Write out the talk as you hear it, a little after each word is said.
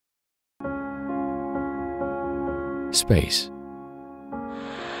Space.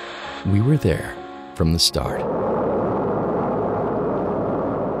 We were there from the start.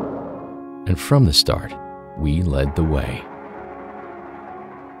 And from the start, we led the way.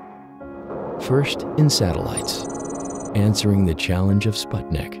 First in satellites, answering the challenge of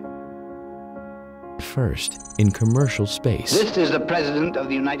Sputnik. First in commercial space. This is the President of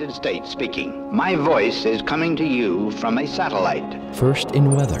the United States speaking. My voice is coming to you from a satellite. First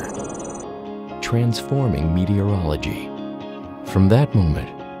in weather, transforming meteorology. From that moment,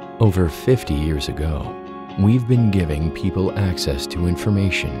 over 50 years ago, we've been giving people access to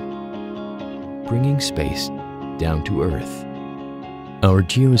information, bringing space down to Earth. Our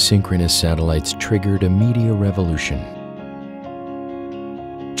geosynchronous satellites triggered a media revolution,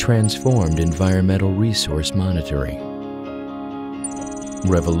 transformed environmental resource monitoring,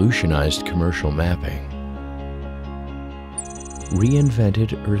 revolutionized commercial mapping,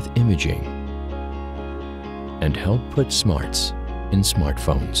 reinvented Earth imaging, and helped put smarts in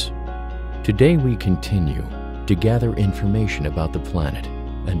smartphones. Today we continue to gather information about the planet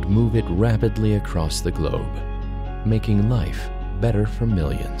and move it rapidly across the globe, making life better for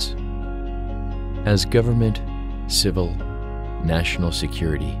millions. As government, civil, national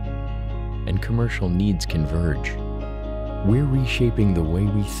security, and commercial needs converge, we're reshaping the way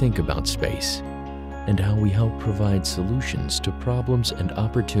we think about space and how we help provide solutions to problems and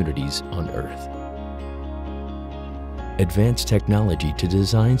opportunities on Earth. Advanced technology to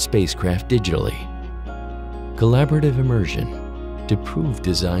design spacecraft digitally. Collaborative immersion to prove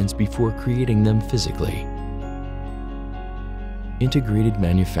designs before creating them physically. Integrated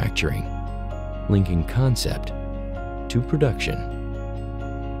manufacturing, linking concept to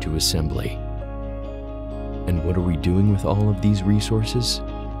production to assembly. And what are we doing with all of these resources?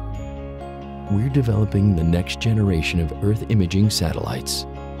 We're developing the next generation of Earth imaging satellites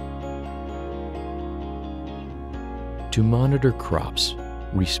to monitor crops,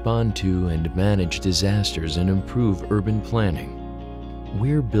 respond to and manage disasters, and improve urban planning.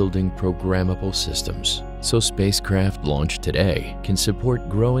 We're building programmable systems so spacecraft launched today can support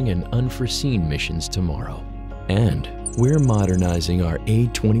growing and unforeseen missions tomorrow. And we're modernizing our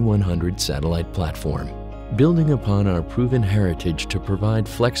A2100 satellite platform, building upon our proven heritage to provide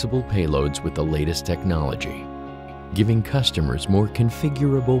flexible payloads with the latest technology, giving customers more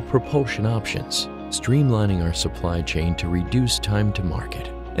configurable propulsion options, streamlining our supply chain to reduce time to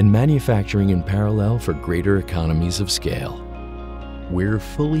market, and manufacturing in parallel for greater economies of scale. We're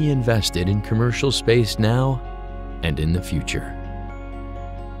fully invested in commercial space now and in the future.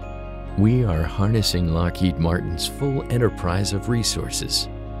 We are harnessing Lockheed Martin's full enterprise of resources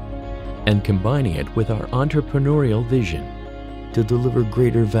and combining it with our entrepreneurial vision to deliver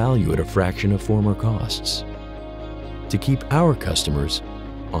greater value at a fraction of former costs, to keep our customers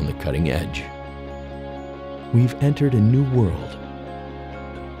on the cutting edge. We've entered a new world.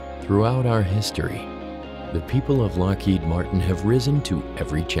 Throughout our history, the people of Lockheed Martin have risen to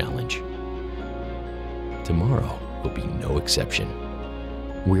every challenge. Tomorrow will be no exception.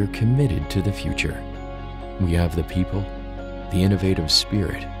 We're committed to the future. We have the people, the innovative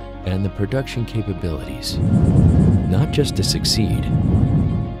spirit, and the production capabilities, not just to succeed,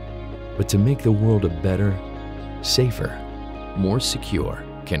 but to make the world a better, safer, more secure,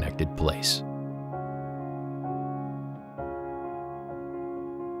 connected place.